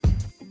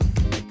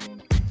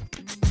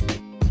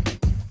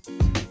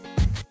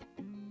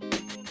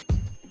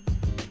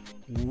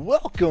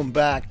Welcome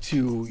back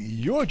to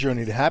Your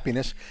Journey to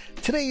Happiness.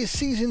 Today is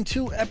Season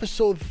 2,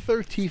 Episode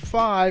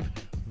 35,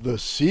 The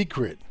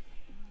Secret.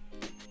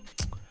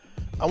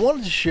 I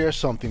wanted to share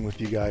something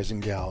with you guys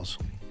and gals.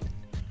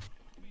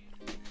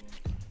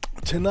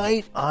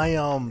 Tonight, I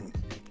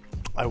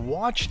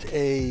watched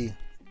I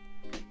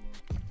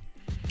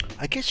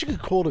guess you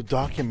could call it a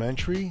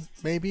documentary,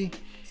 maybe,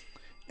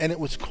 and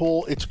it's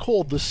called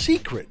The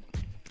Secret.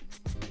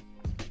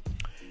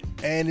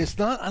 And it's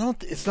not on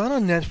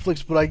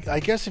Netflix, but I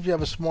guess if you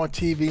have a smart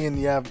TV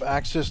and you have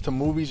access to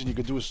movies and you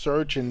could do a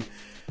search, and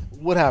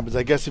what happens?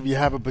 I guess if you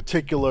have a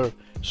particular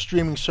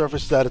streaming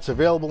service that it's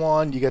available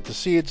on, you get to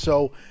see it.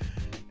 So,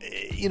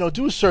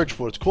 do a search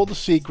for it. It's called The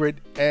Secret,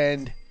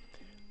 and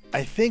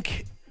I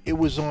think it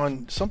was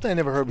on something I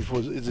never heard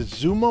before. Is it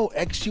Xumo?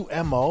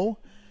 Xumo?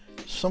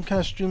 Some kind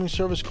of streaming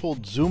service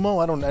called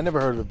Xumo? I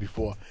never heard of it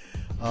before.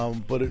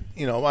 But I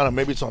don't know.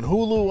 Maybe it's on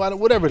Hulu.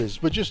 Whatever it is.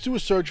 But just do a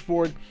search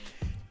for it.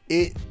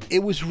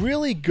 It was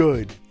really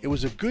good. It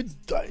was a good,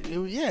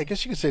 I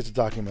guess you could say it's a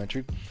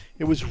documentary.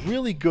 It was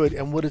really good,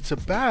 and what it's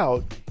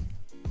about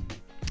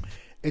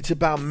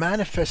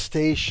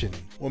manifestation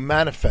or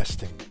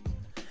manifesting.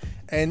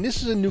 And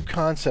this is a new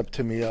concept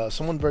to me.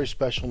 Someone very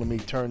special to me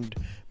turned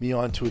me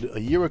on to it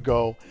a year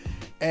ago,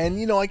 and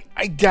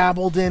I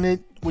dabbled in it,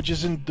 which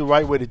isn't the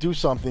right way to do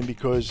something,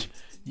 because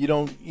you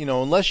don't,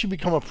 unless you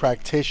become a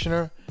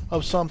practitioner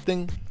of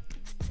something.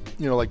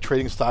 Like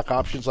trading stock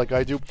options like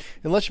I do.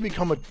 Unless you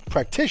become a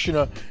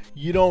practitioner,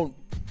 you're not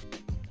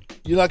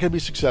going to be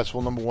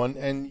successful, number one,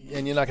 and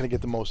you're not going to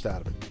get the most out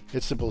of it.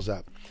 It's simple as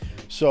that.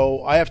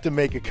 So I have to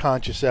make a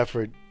conscious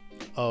effort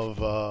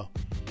of, I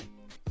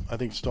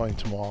think starting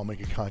tomorrow, I'll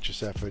make a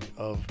conscious effort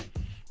of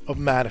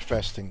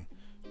manifesting,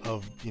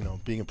 of,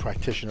 being a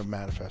practitioner of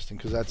manifesting,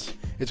 because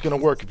it's going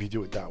to work if you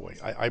do it that way.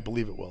 I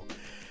believe it will.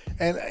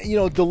 And,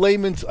 the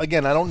layman's,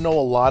 again, I don't know a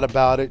lot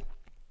about it,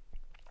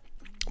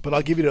 but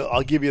I'll give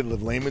you the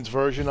layman's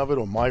version of it,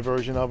 or my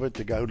version of it,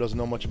 the guy who doesn't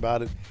know much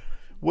about it.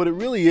 What it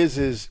really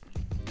is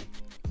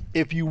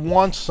if you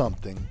want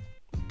something,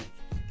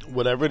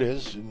 whatever it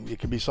is, it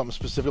could be something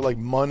specific like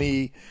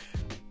money,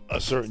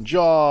 a certain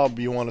job,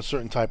 you want a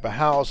certain type of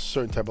house, a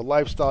certain type of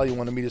lifestyle, you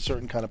want to meet a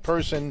certain kind of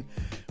person,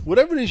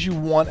 whatever it is you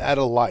want out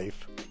of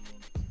life,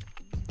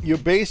 you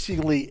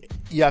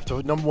have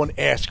to, number one,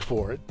 ask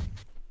for it.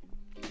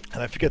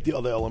 And I forget the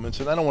other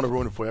elements, and I don't want to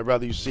ruin it for you. I'd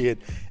rather you see it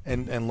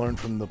and learn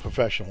from the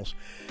professionals.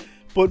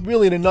 But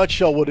really, in a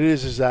nutshell, what it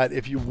is that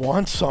if you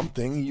want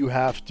something, you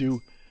have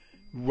to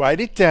write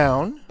it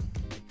down,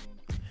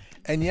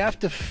 and you have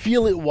to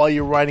feel it while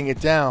you're writing it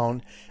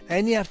down,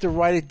 and you have to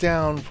write it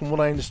down, from what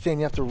I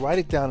understand, you have to write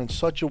it down in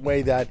such a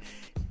way that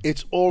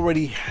it's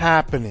already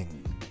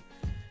happening.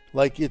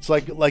 Like it's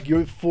like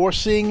you're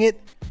foreseeing it.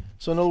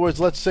 So in other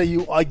words, let's say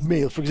you, like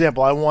me, for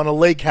example, I want a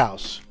lake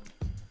house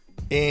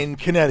in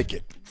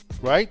Connecticut.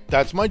 Right?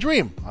 That's my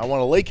dream. I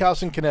want a lake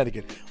house in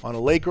Connecticut, on a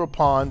lake or a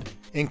pond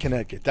in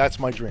Connecticut. That's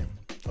my dream.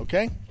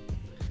 Okay?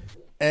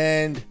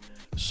 And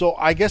so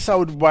I guess I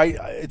would write,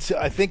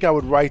 I think I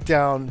would write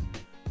down,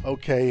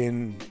 okay,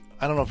 and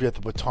I don't know if you have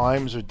to put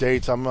times or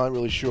dates, I'm not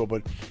really sure,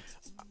 but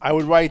I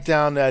would write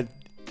down that,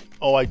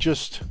 I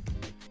just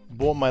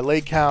bought my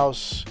lake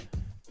house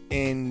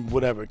in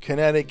whatever,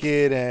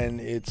 Connecticut,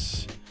 and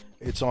it's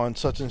on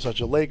such and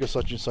such a lake or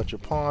such and such a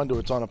pond, or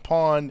it's on a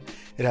pond,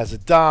 it has a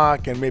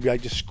dock, and maybe I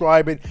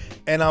describe it,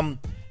 and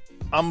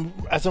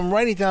as I'm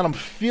writing it down, I'm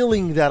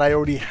feeling that I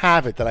already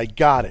have it, that I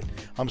got it.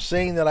 I'm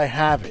saying that I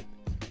have it.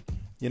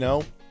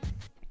 I'm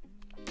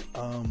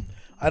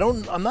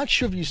not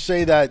sure if you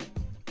say that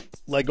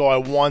like, I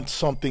want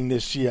something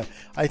this year.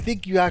 I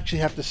think you actually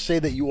have to say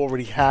that you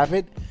already have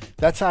it.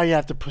 That's how you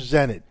have to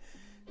present it.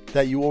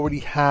 That you already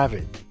have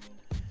it.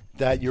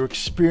 That you're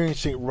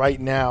experiencing it right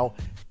now.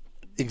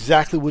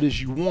 Exactly what it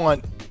is you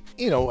want,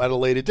 at a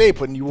later date,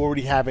 but you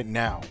already have it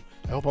now.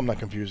 I hope I'm not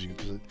confusing you,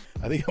 because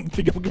I think I'm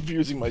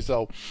confusing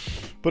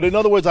myself. But in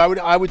other words,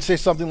 I would say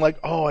something like,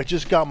 I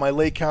just got my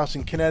lake house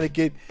in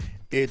Connecticut.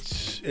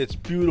 It's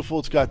beautiful.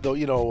 It's got the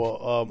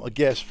a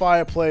gas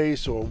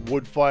fireplace or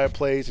wood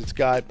fireplace. It's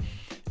got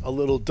a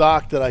little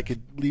dock that I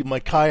could leave my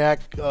kayak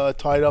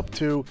tied up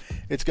to.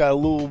 It's got a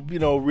little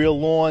real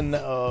lawn,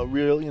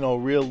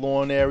 real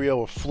lawn area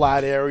or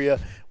flat area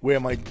where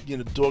my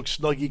dog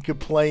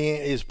Snuggie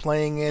is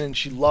playing in, and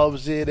she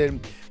loves it, and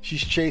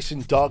she's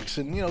chasing ducks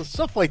and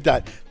stuff like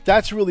that.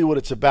 That's really what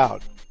it's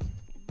about.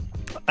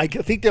 I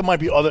think there might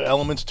be other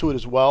elements to it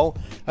as well.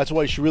 That's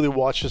why you should really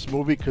watch this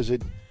movie, because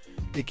it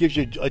gives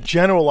you a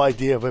general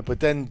idea of it, but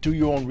then do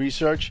your own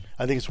research.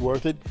 I think it's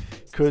worth it,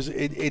 because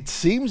it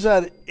seems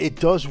that it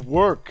does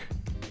work.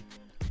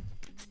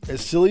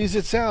 As silly as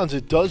it sounds,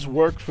 it does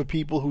work for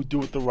people who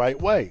do it the right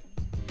way.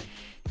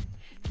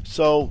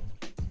 So,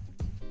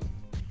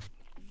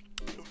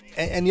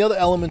 and the other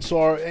elements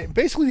are,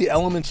 basically the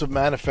elements of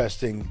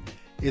manifesting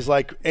is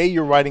like, A,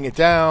 you're writing it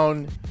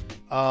down,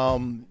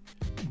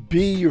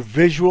 B, you're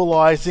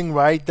visualizing,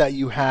 right, that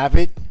you have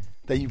it,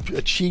 that you've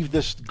achieved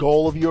this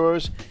goal of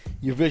yours.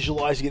 You're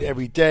visualizing it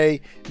every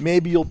day.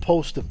 Maybe you'll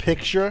post a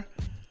picture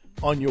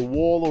on your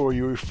wall or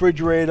your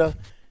refrigerator,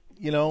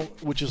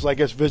 which is, I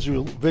guess,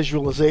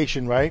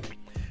 visualization, right?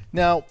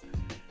 Now,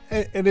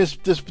 and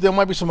there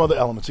might be some other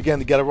elements. Again,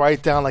 you got to write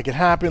it down like it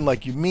happened,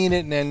 like you mean it,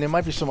 and then there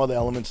might be some other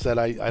elements that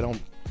I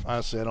don't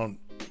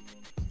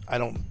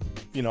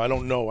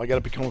know. I got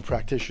to become a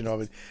practitioner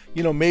of it.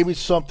 Maybe it's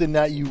something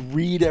that you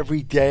read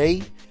every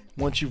day.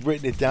 Once you've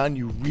written it down,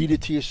 you read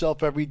it to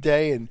yourself every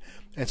day, and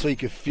so you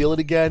can feel it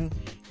again.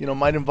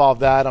 Might involve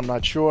that. I'm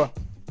not sure.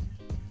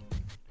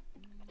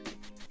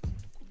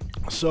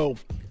 So,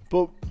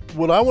 but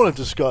what I want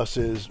to discuss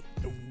is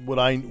what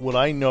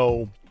I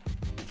know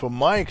from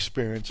my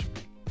experience.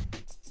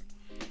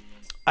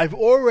 I've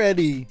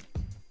already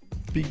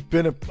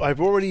been a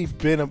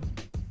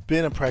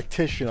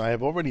practitioner. I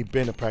have already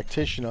been a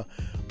practitioner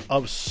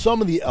of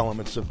some of the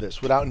elements of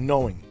this without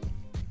knowing.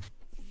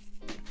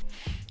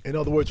 In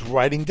other words,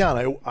 writing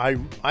down.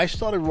 I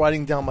started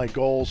writing down my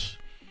goals,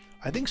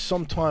 I think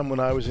sometime when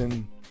I was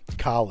in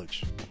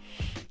college.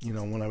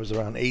 When I was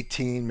around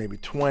 18, maybe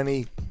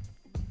 20.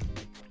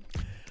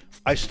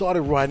 I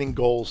started writing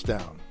goals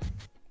down.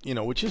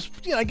 Which is,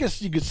 I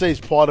guess you could say is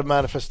part of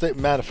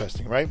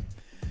manifesting, right?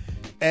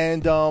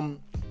 And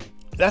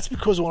that's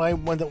because when I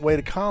went away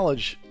to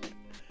college,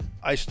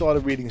 I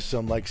started reading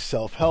some like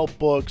self-help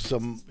books,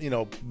 some,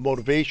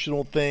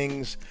 motivational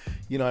things.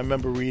 I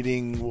remember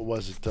reading, what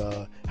was it?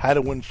 How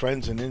to Win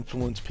Friends and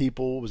Influence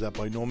People. Was that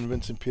by Norman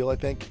Vincent Peale, I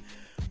think?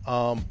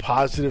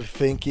 Positive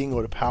Thinking,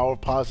 or The Power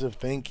of Positive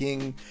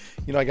Thinking.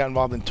 I got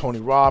involved in Tony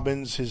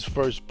Robbins, his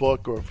first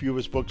book, or a few of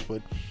his books,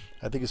 but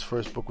I think his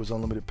first book was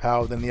Unlimited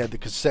Power. Then he had the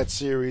cassette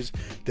series,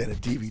 then a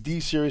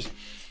DVD series.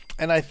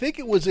 And I think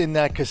it was in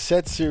that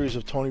cassette series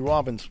of Tony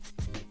Robbins,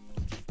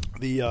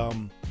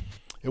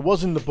 it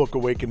wasn't the book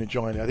Awaken the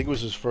Giant. I think it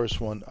was his first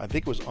one. I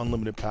think it was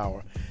Unlimited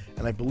Power.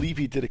 And I believe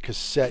he did a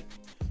cassette,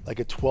 like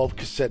a 12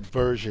 cassette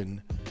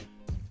version,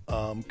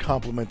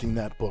 complementing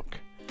that book.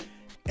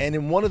 And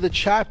in one of the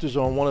chapters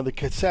on one of the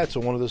cassettes,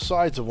 or one of the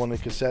sides of one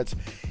of the cassettes,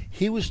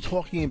 he was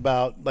talking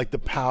about like the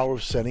power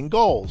of setting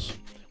goals,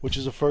 which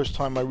is the first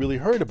time I really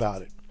heard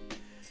about it.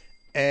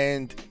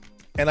 And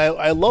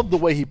I love the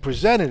way he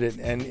presented it,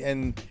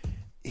 and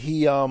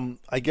he the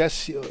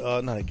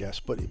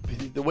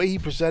way he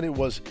presented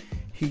was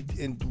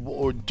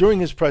during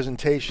his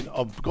presentation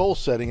of goal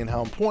setting and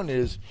how important it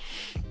is,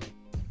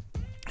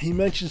 he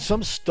mentioned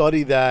some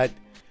study that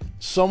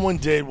someone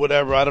did,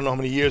 whatever, I don't know how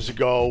many years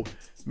ago,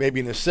 maybe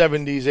in the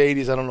 70s,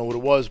 80s, I don't know what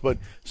it was, but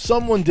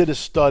someone did a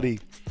study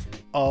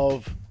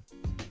of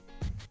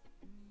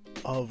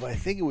I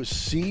think it was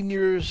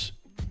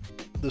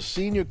the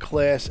senior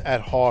class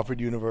at Harvard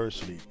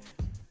University.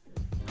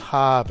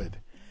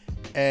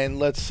 And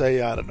let's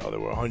say, I don't know, there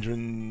were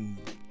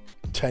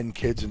 110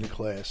 kids in the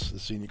class, the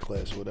senior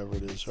class, whatever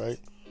it is, right?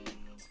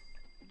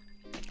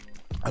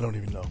 I don't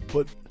even know.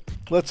 But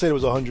let's say there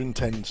was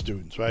 110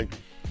 students, right?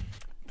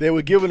 They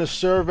were given a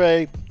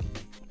survey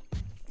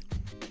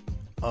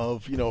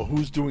of,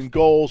 who's doing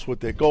goals, what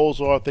their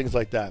goals are, things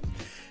like that.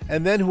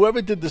 And then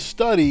whoever did the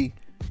study,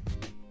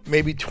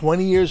 maybe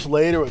 20 years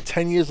later or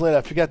 10 years later,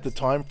 I forget the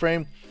time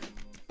frame,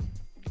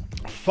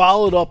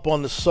 followed up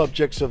on the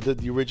subjects of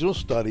the original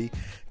study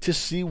to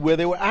see where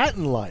they were at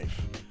in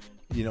life.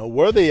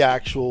 Were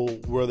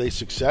they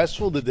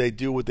successful? Did they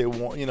do what they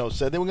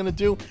said they were going to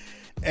do?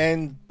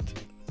 And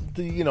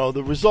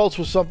the results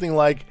were something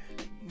like,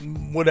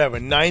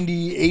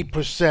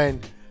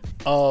 98%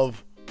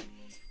 of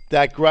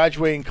that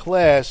graduating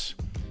class,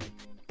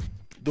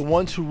 the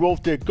ones who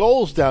wrote their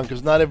goals down,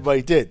 because not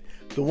everybody did,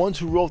 the ones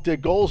who wrote their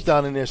goals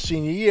down in their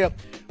senior year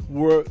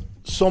were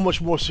so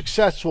much more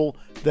successful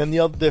than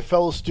their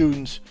fellow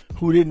students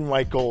who didn't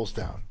write goals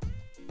down.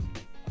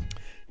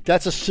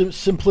 That's a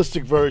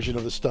simplistic version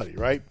of the study,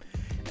 right?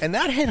 And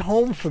that hit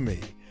home for me.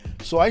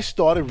 So I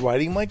started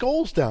writing my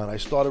goals down. I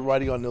started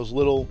writing on those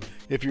little,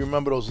 if you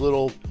remember, those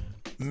little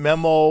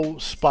memo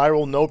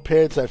spiral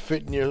notepads that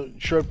fit in your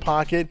shirt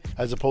pocket,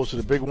 as opposed to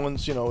the big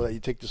ones, that you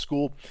take to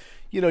school.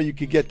 You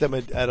could get them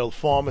at a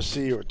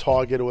pharmacy or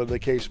Target or whatever the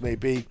case may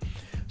be.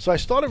 So I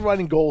started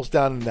writing goals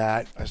down in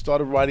that. I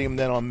started writing them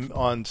then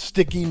on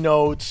sticky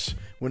notes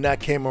when that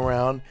came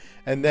around.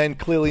 And then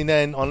clearly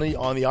then on the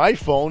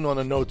iPhone, on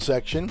the notes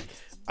section,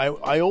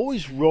 I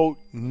always wrote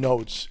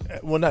notes.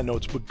 Well, not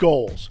notes, but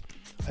goals.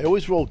 I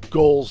always wrote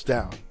goals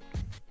down.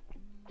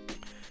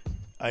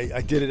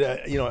 I did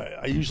it,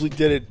 I usually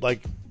did it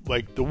like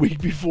the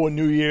week before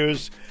New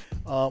Year's.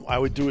 I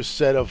would do a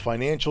set of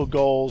financial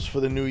goals for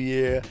the new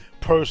year,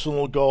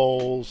 personal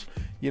goals,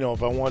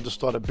 if I wanted to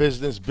start a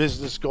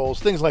business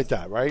goals, things like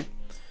that, right?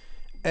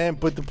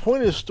 But the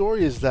point of the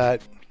story is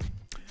that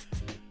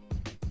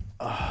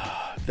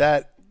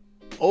that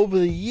over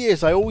the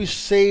years, I always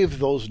saved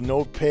those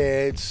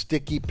notepads,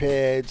 sticky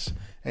pads,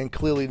 and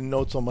clearly the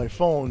notes on my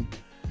phone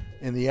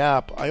in the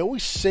app. I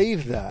always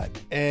saved that,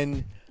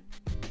 and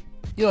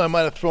I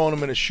might have thrown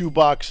them in a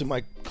shoebox in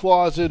my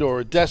closet or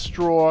a desk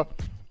drawer,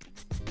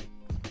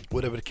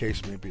 whatever the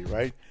case may be,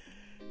 right?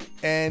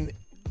 And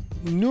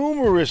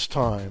numerous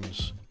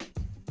times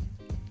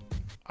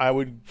I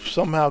would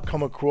somehow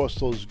come across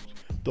those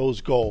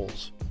those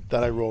goals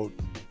that I wrote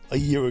a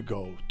year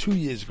ago, 2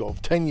 years ago,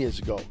 10 years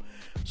ago.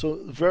 So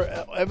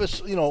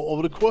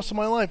over the course of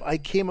my life, I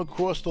came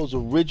across those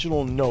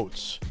original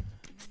notes.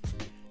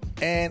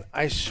 And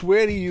I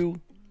swear to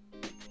you,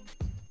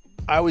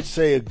 I would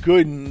say a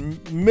good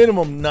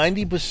minimum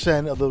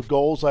 90% of the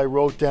goals I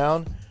wrote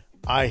down,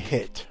 I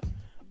hit.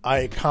 I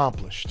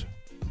accomplished.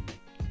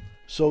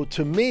 So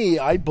to me,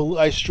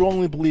 I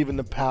strongly believe in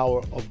the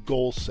power of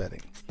goal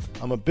setting.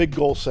 I'm a big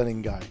goal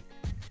setting guy.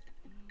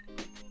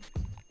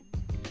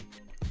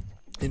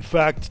 In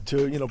fact,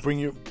 to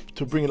bring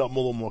it up a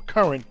little more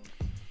current,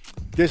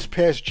 this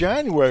past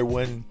January,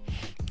 when,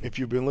 if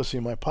you've been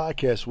listening to my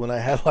podcast, when I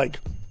had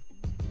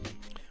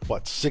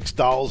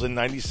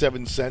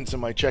 $6.97 in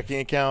my checking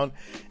account,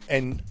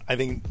 and I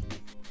think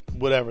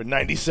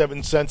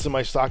 97 cents in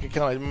my stock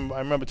account. I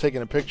remember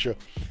taking a picture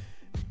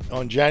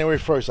on January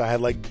 1st. I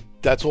had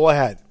that's all I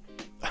had.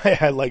 I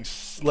had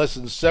less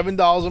than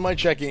 $7 in my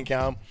checking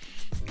account.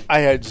 I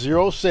had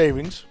zero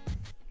savings,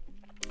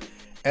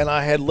 and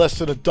I had less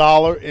than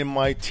 $1 in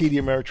my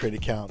TD Ameritrade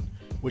account,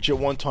 which at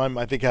one time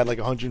I think had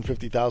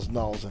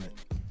 $150,000 in it.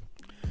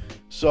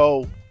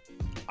 So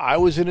I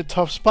was in a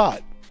tough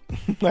spot.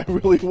 I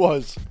really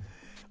was.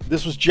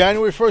 This was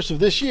January 1st of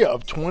this year,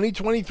 of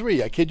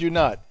 2023. I kid you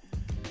not.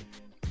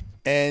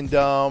 And,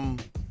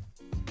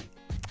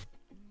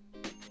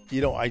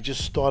 I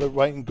just started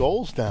writing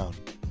goals down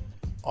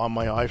on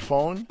my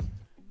iPhone.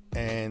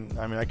 And,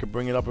 I could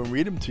bring it up and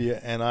read them to you.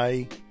 And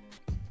I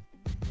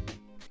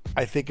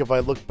think if I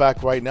look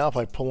back right now, if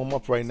I pull them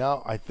up right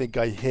now, I think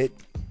I hit,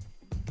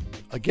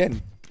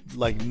 again,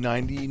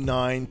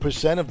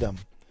 99% of them.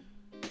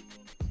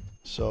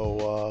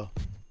 So,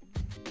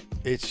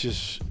 it's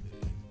just,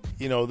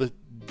 the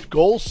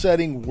goal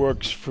setting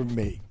works for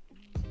me.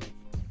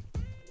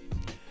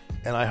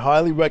 And I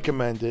highly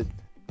recommend it.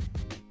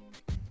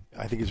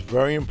 I think it's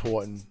very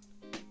important.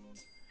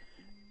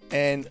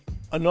 And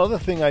another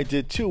thing I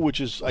did too, which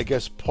is, I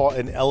guess,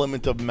 an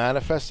element of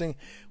manifesting,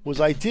 was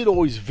I did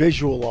always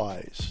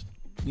visualize.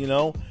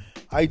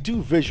 I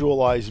do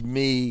visualize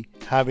me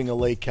having a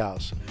lake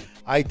house.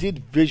 I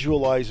did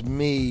visualize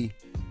me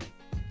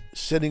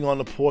sitting on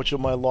the porch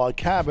of my log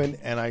cabin,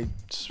 and I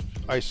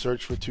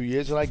searched for 2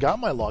 years and I got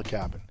my log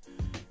cabin.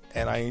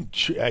 And I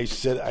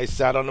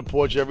sat on the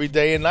porch every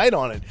day and night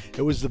on it.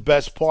 It was the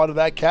best part of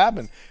that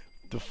cabin.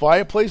 The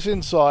fireplace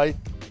inside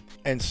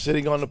and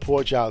sitting on the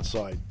porch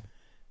outside.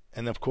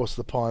 And of course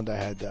the pond I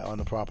had on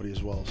the property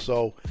as well.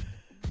 So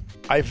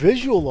I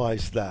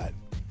visualized that.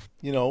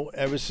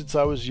 Ever since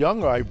I was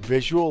younger, I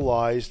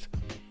visualized,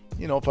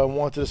 if I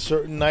wanted a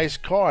certain nice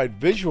car,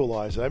 I'd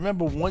visualize it. I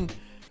remember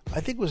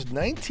I think it was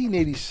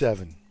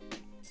 1987.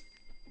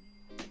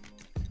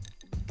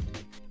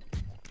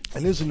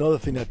 And there's another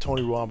thing that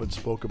Tony Robbins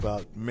spoke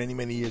about many,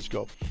 many years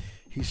ago.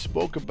 He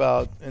spoke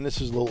about, and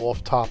this is a little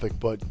off topic,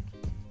 but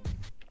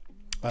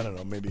I don't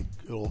know, maybe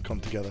it'll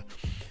come together.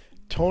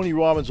 Tony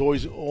Robbins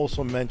always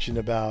also mentioned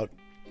about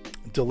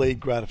delayed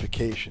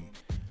gratification.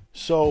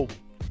 So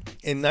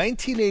in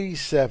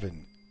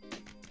 1987,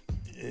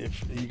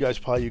 if you guys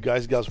probably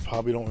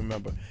don't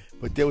remember,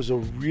 but there was a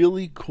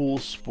really cool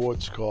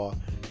sports car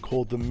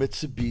called the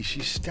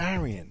Mitsubishi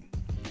Starion.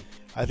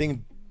 I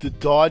think the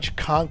Dodge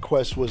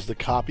Conquest was the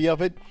copy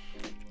of it,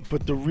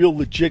 but the real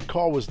legit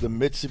car was the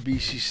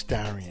Mitsubishi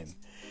Starion.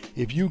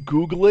 If you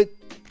Google it,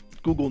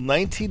 Google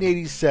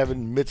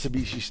 1987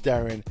 Mitsubishi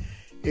Starion,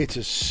 it's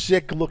a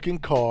sick looking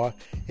car.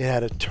 It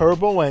had a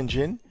turbo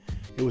engine.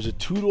 It was a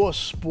two-door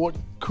sport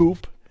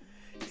coupe.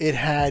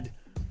 I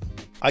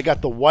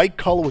got the white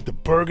color with the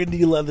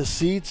burgundy leather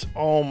seats.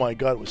 Oh my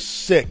God, it was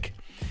sick.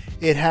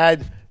 It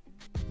had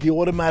the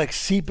automatic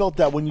seatbelt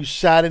that when you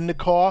sat in the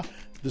car,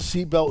 the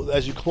seatbelt,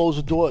 as you close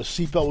the door, a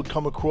seatbelt would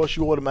come across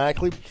you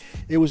automatically.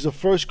 It was the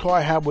first car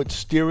I had with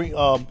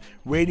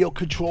radio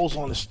controls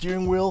on the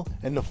steering wheel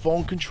and the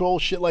phone control,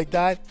 shit like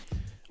that.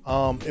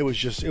 It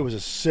was a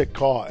sick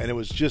car, and it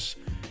was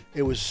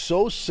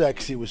so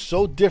sexy, it was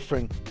so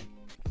different.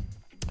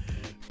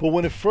 But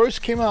when it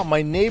first came out,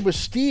 my neighbor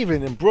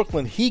Steven in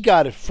Brooklyn, he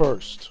got it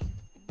first.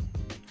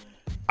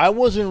 I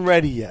wasn't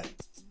ready yet,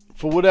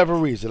 for whatever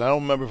reason. I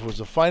don't remember if it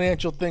was a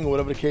financial thing or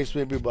whatever the case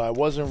may be, but I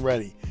wasn't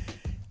ready.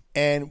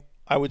 And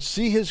I would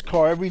see his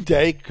car every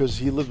day because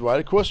he lived right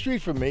across the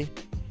street from me,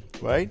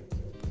 right?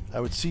 I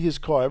would see his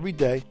car every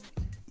day.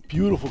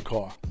 Beautiful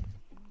car.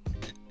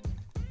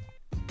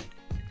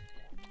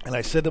 And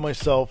I said to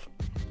myself,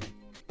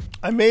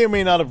 I may or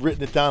may not have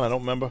written it down, I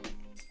don't remember.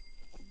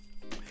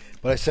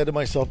 But I said to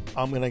myself,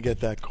 I'm going to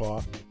get that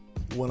car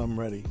when I'm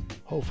ready,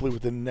 hopefully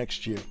within the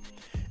next year.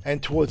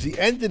 And towards the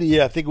end of the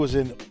year, I think it was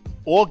in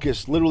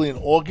August, literally in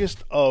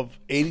August of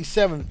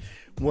 87,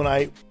 when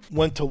I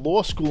went to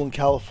law school in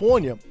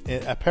California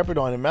at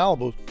Pepperdine in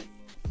Malibu.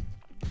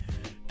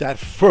 That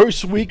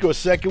first week or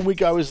second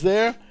week I was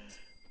there,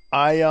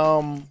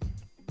 because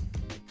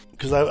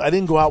I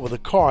didn't go out with a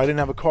car. I didn't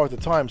have a car at the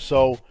time,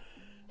 so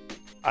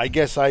I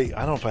guess I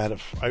don't know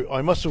if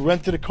I must have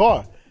rented a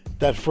car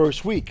that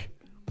first week,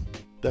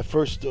 that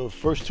first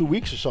 2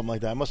 weeks or something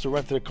like that. I must have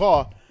rented a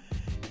car,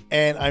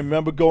 And I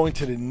remember going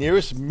to the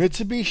nearest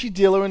Mitsubishi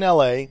dealer in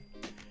LA,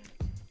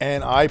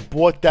 and I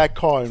bought that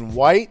car in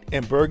white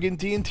and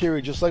burgundy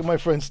interior, just like my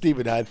friend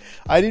Steven had.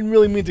 I didn't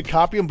really mean to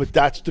copy him, but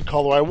that's the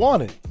color I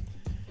wanted.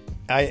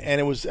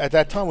 And it was, at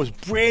that time, it was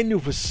brand new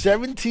for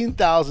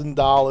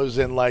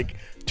 $17,000 and like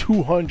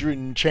 200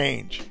 and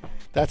change.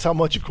 That's how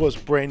much it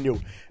cost brand new.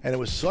 And it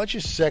was such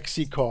a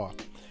sexy car.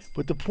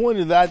 But the point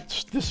of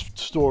this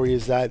story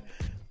is that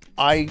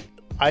I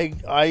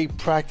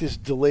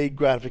practiced delayed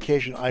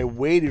gratification. I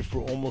waited for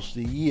almost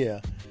a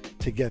year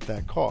to get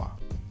that car.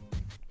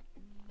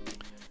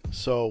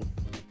 So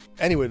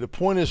anyway, the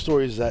point of the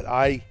story is that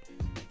I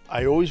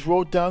always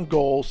wrote down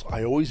goals.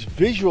 I always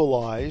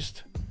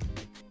visualized,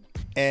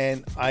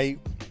 and I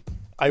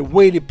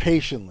waited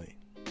patiently.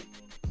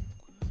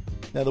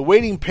 Now, the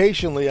waiting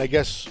patiently, I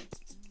guess,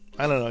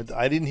 I don't know,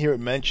 I didn't hear it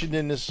mentioned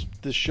in this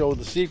show,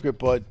 The Secret,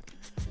 but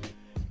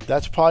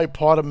that's probably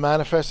part of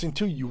manifesting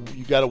too. You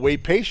got to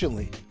wait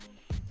patiently.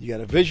 You got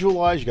to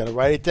visualize. You got to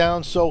write it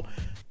down. So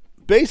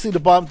basically, the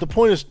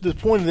point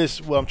of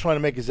this, what I'm trying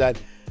to make is that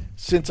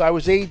since I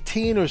was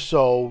 18 or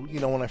so,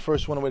 when I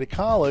first went away to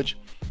college,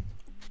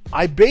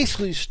 I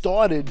basically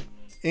started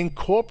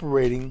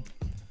incorporating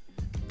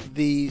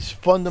these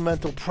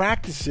fundamental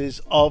practices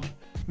of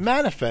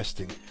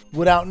manifesting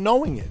without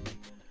knowing it.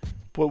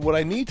 But what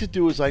I need to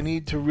do is I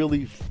need to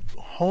really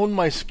hone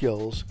my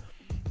skills,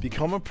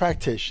 become a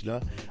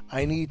practitioner.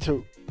 I need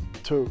to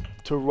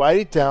write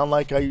it down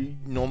like I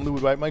normally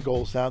would write my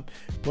goals down,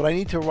 but I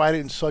need to write it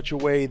in such a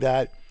way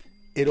that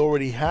it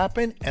already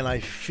happened and I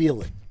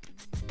feel it.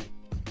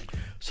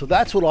 So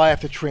that's what I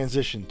have to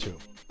transition to.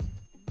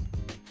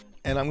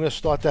 And I'm going to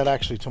start that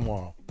actually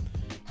tomorrow.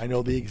 I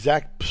know the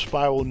exact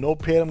spiral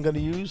notepad I'm going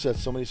to use that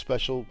somebody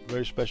special,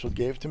 very special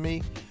gave to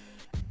me.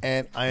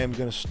 And I am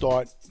going to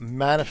start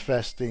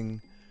manifesting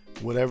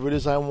whatever it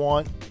is I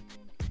want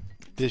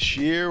this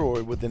year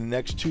or within the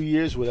next 2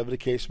 years, whatever the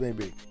case may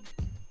be.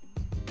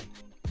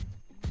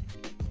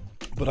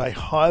 But I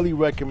highly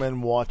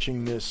recommend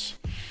watching this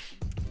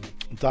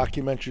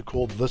documentary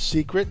called The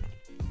Secret.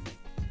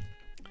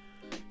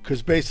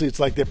 Because basically it's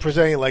like they're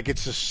presenting it like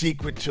it's the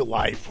secret to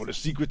life or the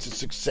secret to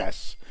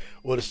success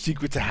or the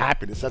secret to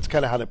happiness. That's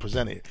kind of how they're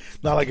presenting it.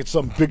 Not like it's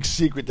some big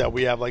secret that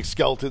we have like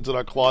skeletons in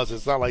our closet.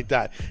 It's not like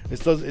that.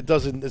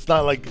 It's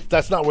not like,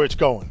 that's not where it's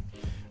going.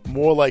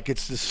 More like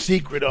it's the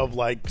secret of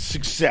like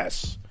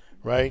success,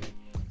 right?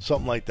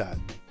 Something like that.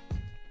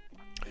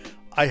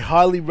 I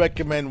highly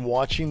recommend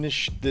watching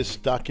this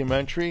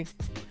documentary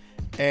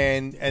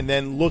and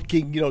then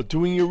looking,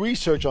 doing your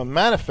research on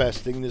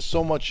manifesting. There's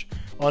so much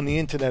on the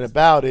internet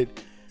about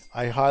it.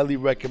 I highly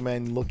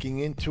recommend looking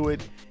into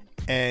it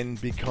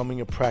and becoming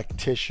a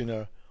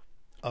practitioner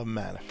of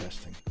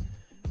manifesting.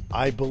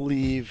 I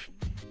believe,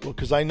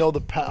 because I know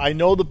the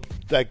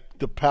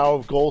power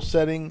of goal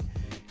setting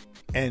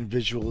and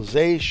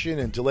visualization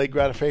and delayed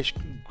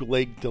gratification.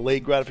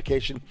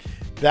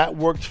 That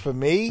worked for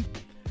me.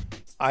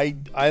 I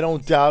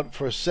don't doubt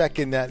for a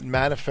second that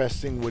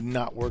manifesting would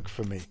not work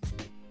for me.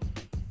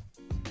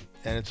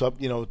 And it's up,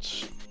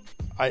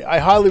 I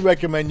highly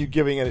recommend you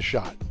giving it a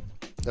shot.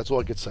 That's all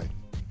I could say.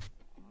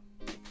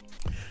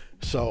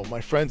 So,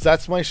 my friends,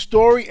 that's my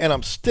story, and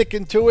I'm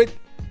sticking to it.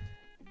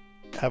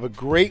 Have a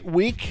great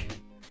week.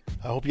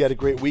 I hope you had a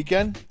great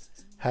weekend.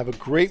 Have a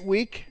great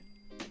week,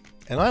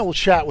 and I will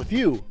chat with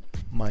you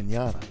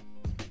mañana.